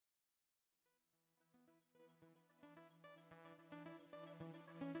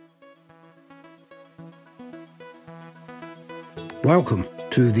Welcome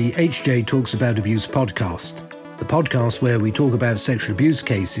to the HJ Talks About Abuse podcast, the podcast where we talk about sexual abuse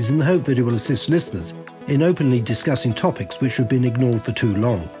cases in the hope that it will assist listeners in openly discussing topics which have been ignored for too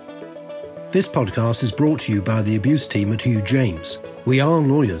long. This podcast is brought to you by the abuse team at Hugh James. We are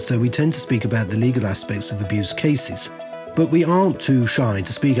lawyers, so we tend to speak about the legal aspects of abuse cases, but we aren't too shy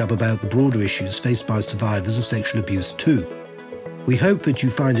to speak up about the broader issues faced by survivors of sexual abuse too. We hope that you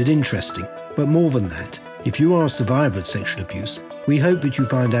find it interesting, but more than that, if you are a survivor of sexual abuse, we hope that you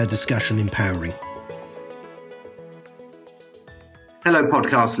find our discussion empowering. Hello,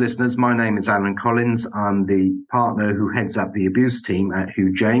 podcast listeners. My name is Alan Collins. I'm the partner who heads up the abuse team at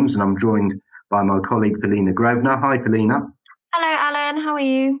Hugh James, and I'm joined by my colleague, Felina Grosvenor. Hi, Felina. Hello, Alan. How are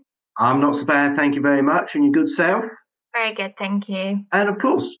you? I'm not so bad, thank you very much. And your good self? Very good, thank you. And of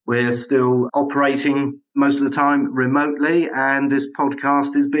course, we're still operating most of the time remotely, and this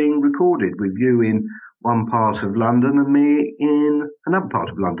podcast is being recorded with you in one part of London and me in another part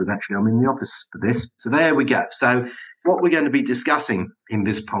of London. Actually, I'm in the office for this. So there we go. So what we're going to be discussing in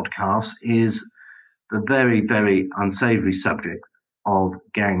this podcast is the very, very unsavoury subject of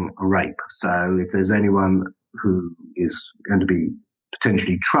gang rape. So if there's anyone who is going to be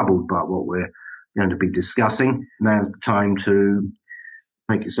potentially troubled by what we're going to be discussing, now's the time to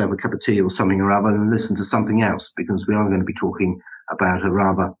make yourself a cup of tea or something or other and listen to something else, because we are going to be talking about a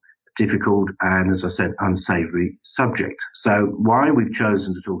rather difficult and, as I said, unsavoury subject. So why we've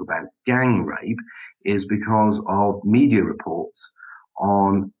chosen to talk about gang rape is because of media reports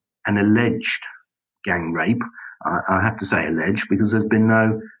on an alleged gang rape. I have to say alleged because there's been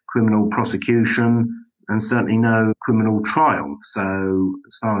no criminal prosecution and certainly no criminal trial. So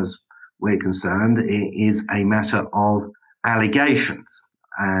as far as we're concerned, it is a matter of allegations.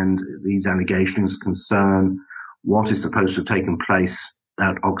 And these allegations concern what is supposed to have taken place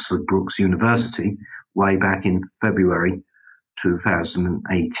at Oxford Brookes University way back in February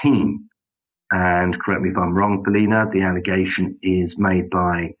 2018. And correct me if I'm wrong, Felina, the allegation is made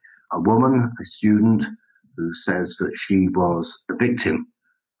by a woman, a student, who says that she was the victim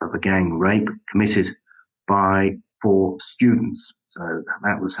of a gang rape committed by 4 students. So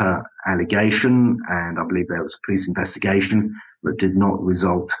that was her allegation, and I believe there was a police investigation that did not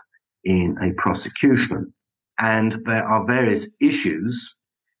result in a prosecution. And there are various issues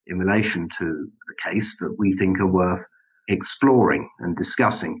in relation to the case that we think are worth exploring and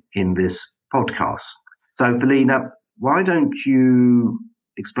discussing in this podcast. So, Felina, why don't you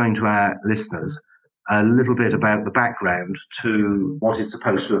explain to our listeners a little bit about the background to what is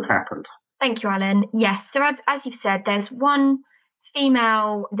supposed to have happened? Thank you, Alan. Yes, so as you've said, there's one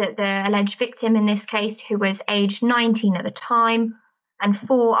female, the alleged victim in this case, who was aged 19 at the time, and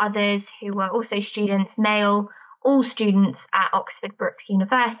 4 others who were also students, male, all students at Oxford Brookes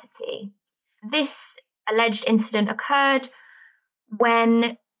University. This alleged incident occurred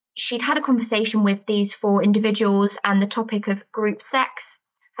when she'd had a conversation with these 4 individuals, and the topic of group sex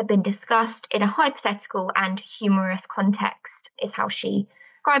had been discussed in a hypothetical and humorous context, is how she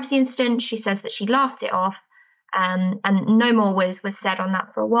describes the incident. She says that she laughed it off, and no more was said on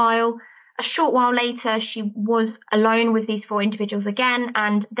that for a while. A short while later, she was alone with these 4 individuals again,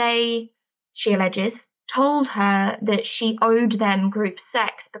 and they, she alleges, told her that she owed them group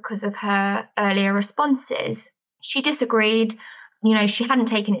sex because of her earlier responses. She disagreed. She hadn't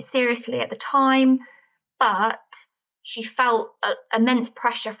taken it seriously at the time, but she felt immense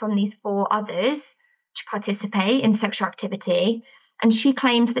pressure from these 4 others to participate in sexual activity. And she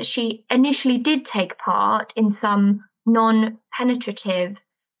claims that she initially did take part in some non-penetrative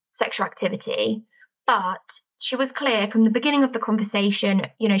sexual activity, but she was clear from the beginning of the conversation,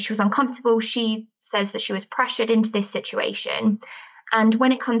 she was uncomfortable. She says that she was pressured into this situation. And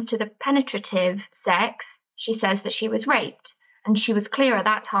when it comes to the penetrative sex, she says that she was raped. And she was clear at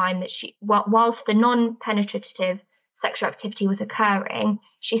that time that whilst the non-penetrative sexual activity was occurring,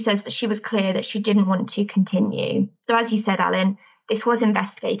 she says that she was clear that she didn't want to continue. So as you said, Alan, this was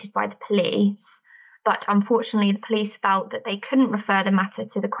investigated by the police, but unfortunately the police felt that they couldn't refer the matter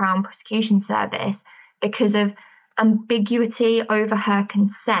to the Crown Prosecution Service because of ambiguity over her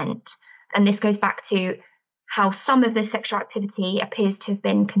consent. And this goes back to how some of the sexual activity appears to have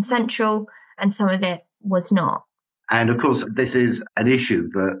been consensual and some of it was not. And of course, this is an issue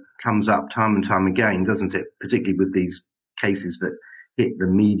that comes up time and time again, doesn't it? Particularly with these cases that hit the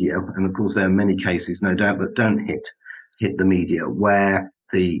media. And of course, there are many cases, no doubt, that don't hit the media, where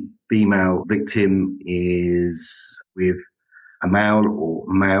the female victim is with a male or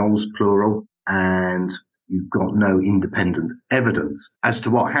males, plural, and you've got no independent evidence as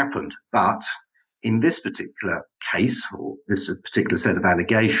to what happened. But in this particular case, or this particular set of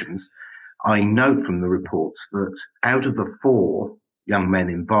allegations, I note from the reports that out of the 4 young men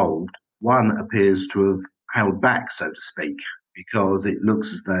involved, one appears to have held back, so to speak, because it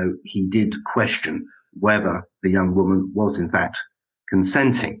looks as though he did question whether the young woman was in fact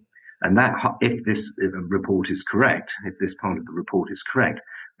consenting. And that, if this report is correct, if this part of the report is correct,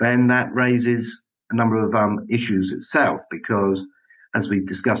 then that raises a number of issues itself, because as we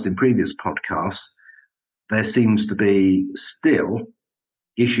discussed in previous podcasts, there seems to be still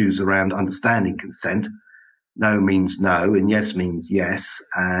issues around understanding consent. No means no, and yes means yes,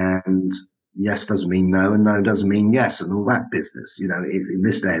 and yes doesn't mean no, and no doesn't mean yes, and all that business. In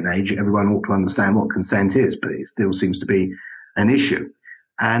this day and age, everyone ought to understand what consent is, but it still seems to be an issue.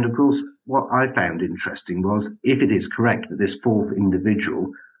 And of course, what I found interesting was, if it is correct that this fourth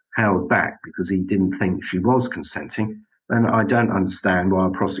individual held back because he didn't think she was consenting, then I don't understand why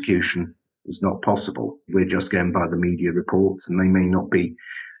a prosecution was not possible. We're just going by the media reports, and they may not be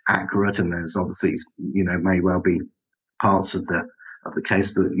accurate, and there's obviously, may well be parts of the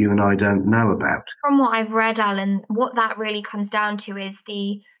case that you and I don't know about. From what I've read, Alan, what that really comes down to is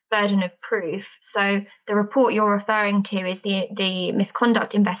the burden of proof. So the report you're referring to is the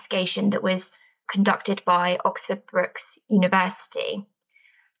misconduct investigation that was conducted by Oxford Brookes University.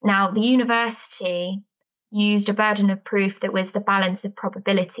 Now, the university used a burden of proof that was the balance of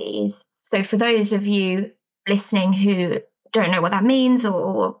probabilities. So for those of you listening who don't know what that means,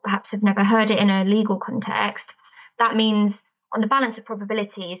 or perhaps have never heard it in a legal context, that means on the balance of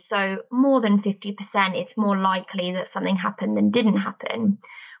probabilities, so more than 50%, it's more likely that something happened than didn't happen.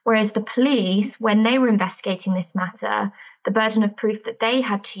 Whereas the police, when they were investigating this matter, the burden of proof that they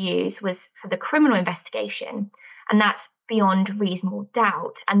had to use was for the criminal investigation, and that's beyond reasonable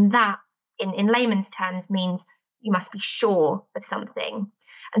doubt. And that, in layman's terms, means you must be sure of something.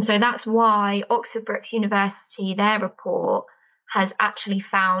 And so that's why Oxford Brookes University, their report, has actually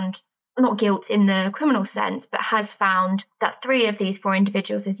found, not guilt in the criminal sense, but has found that 3 of these 4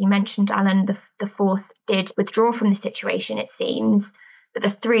 individuals, as you mentioned, Alan, the 4th did withdraw from the situation, it seems, but the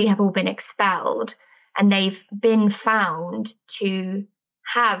 3 have all been expelled, and they've been found to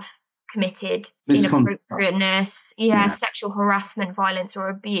have committed inappropriateness, sexual harassment, violence, or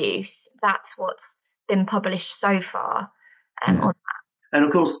abuse. That's what's been published so far on that. And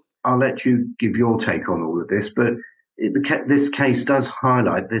of course, I'll let you give your take on all of this, but this case does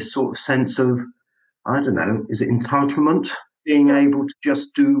highlight this sort of sense of, I don't know, is it entitlement? Being able to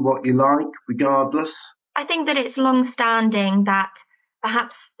just do what you like, regardless? I think that it's long-standing that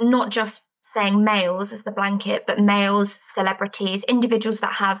perhaps not just saying males as the blanket, but males, celebrities, individuals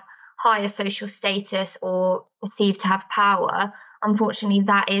that have higher social status or perceived to have power, unfortunately,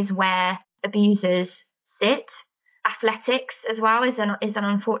 that is where abusers sit. Athletics as well is an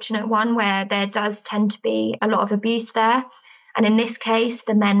unfortunate one, where there does tend to be a lot of abuse there. And in this case,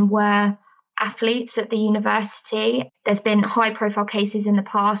 the men were athletes at the university. There's been high-profile cases in the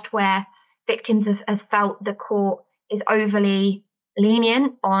past where victims have felt the court is overly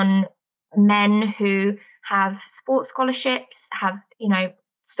lenient on men who have sports scholarships, have,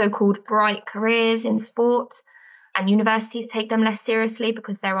 so-called bright careers in sport, and universities take them less seriously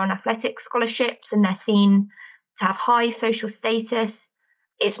because they're on athletic scholarships and they're seen to have high social status.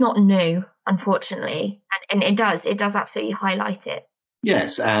 It's not new, unfortunately, and it does absolutely highlight it.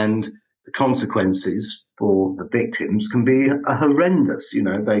 Yes, and the consequences for the victims can be horrendous.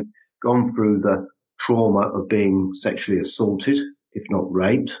 They've gone through the trauma of being sexually assaulted, if not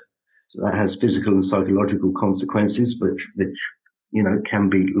raped. So that has physical and psychological consequences, which can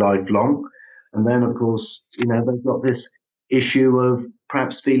be lifelong. And then, of course, they've got this issue of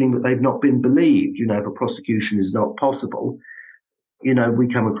perhaps feeling that they've not been believed. If a prosecution is not possible, we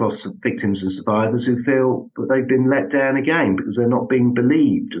come across victims and survivors who feel that they've been let down again because they're not being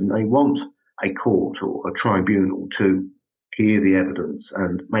believed, and they want a court or a tribunal to hear the evidence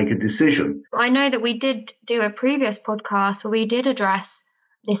and make a decision. I know that we did do a previous podcast where we did address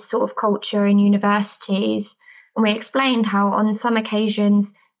this sort of culture in universities, and we explained how on some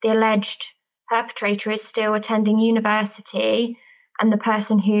occasions the alleged perpetrator is still attending university, and the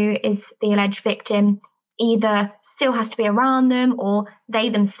person who is the alleged victim either still has to be around them, or they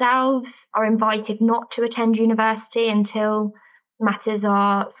themselves are invited not to attend university until matters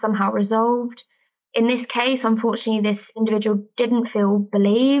are somehow resolved. In this case, unfortunately, this individual didn't feel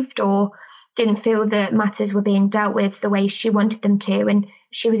believed or didn't feel that matters were being dealt with the way she wanted them to, and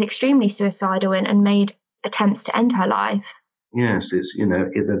she was extremely suicidal and made attempts to end her life. Yes, it's,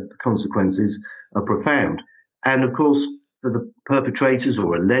 the consequences are profound. And of course, for the perpetrators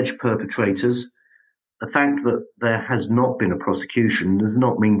or alleged perpetrators, the fact that there has not been a prosecution does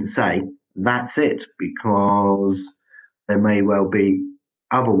not mean to say that's it, because there may well be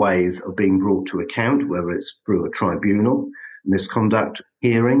other ways of being brought to account, whether it's through a tribunal, misconduct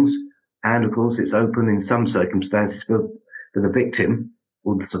hearings. And of course, it's open in some circumstances for the victim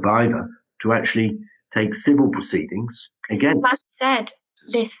or the survivor to actually take civil proceedings against. Like I said,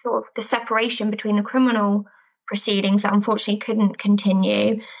 this sort of the separation between the criminal proceedings that unfortunately couldn't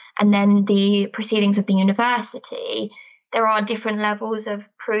continue and then the proceedings of the university, there are different levels of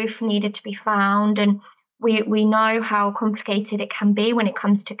proof needed to be found. And we know how complicated it can be when it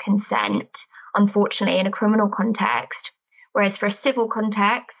comes to consent, unfortunately, in a criminal context. Whereas for a civil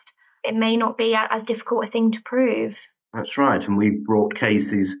context, it may not be as difficult a thing to prove. That's right. And we've brought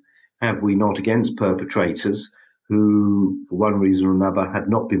cases, have we not, against perpetrators who, for one reason or another, had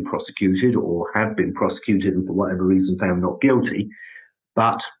not been prosecuted or have been prosecuted and for whatever reason found not guilty.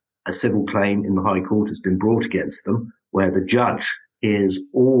 But a civil claim in the High Court has been brought against them where the judge hears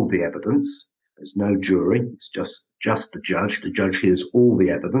all the evidence. There's no jury. It's just the judge. The judge hears all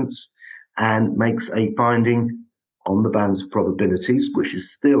the evidence and makes a finding on the balance of probabilities, which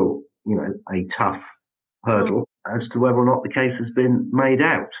is still, a tough hurdle as to whether or not the case has been made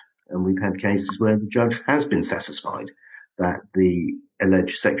out. And we've had cases where the judge has been satisfied that the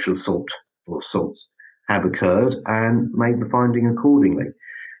alleged sexual assault or assaults have occurred and made the finding accordingly.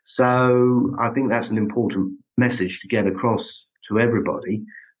 So I think that's an important message to get across to everybody,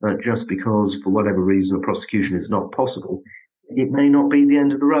 that just because for whatever reason a prosecution is not possible, it may not be the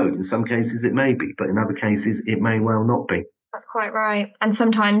end of the road. In some cases it may be, but in other cases it may well not be. That's quite right. And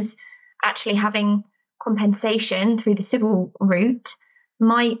sometimes actually having compensation through the civil route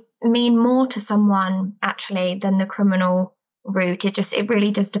might mean more to someone actually than the criminal route. It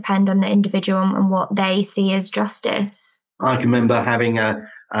really does depend on the individual and what they see as justice. I can remember having a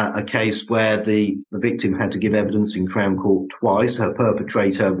case where the victim had to give evidence in Crown Court twice. Her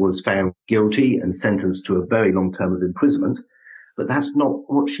perpetrator was found guilty and sentenced to a very long term of imprisonment. But that's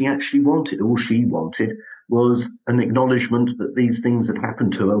not what she actually wanted. All she wanted was an acknowledgement that these things had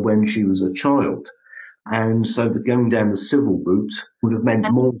happened to her when she was a child. And so that going down the civil route would have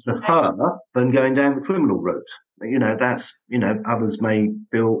meant more to her than going down the criminal route. Others may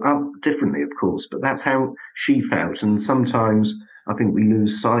feel differently, of course, but that's how she felt. And sometimes I think we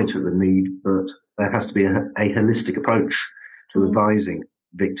lose sight of the need that there has to be a holistic approach to advising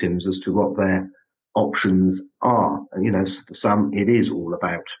victims as to what their options are. And, for some, it is all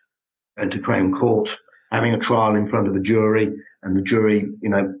about going to Crown Court, having a trial in front of a jury, and the jury,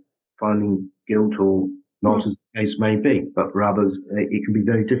 finding guilt or not, as the case may be. But for others, it can be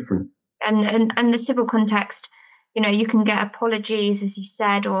very different. And the civil context, you can get apologies, as you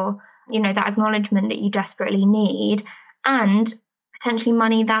said, or, that acknowledgement that you desperately need, and potentially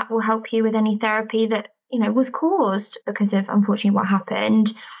money that will help you with any therapy that, was caused because of, unfortunately, what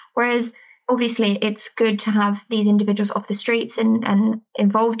happened. Whereas, obviously, it's good to have these individuals off the streets and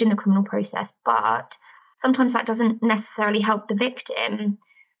involved in the criminal process, but sometimes that doesn't necessarily help the victim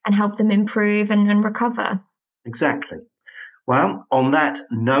and help them improve and recover. Exactly. Well, on that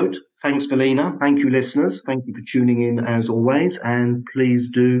note, thanks, Valina. Thank you, listeners. Thank you for tuning in as always. And please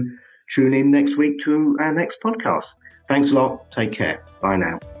do tune in next week to our next podcast. Thanks a lot. Take care. Bye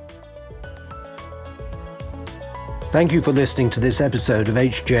now. Thank you for listening to this episode of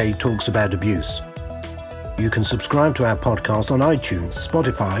HJ Talks About Abuse. You can subscribe to our podcast on iTunes,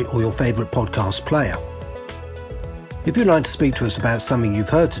 Spotify, or your favourite podcast player. If you'd like to speak to us about something you've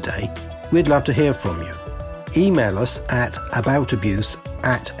heard today, we'd love to hear from you. Email us at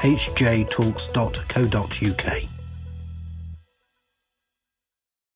aboutabuse@hjtalks.co.uk.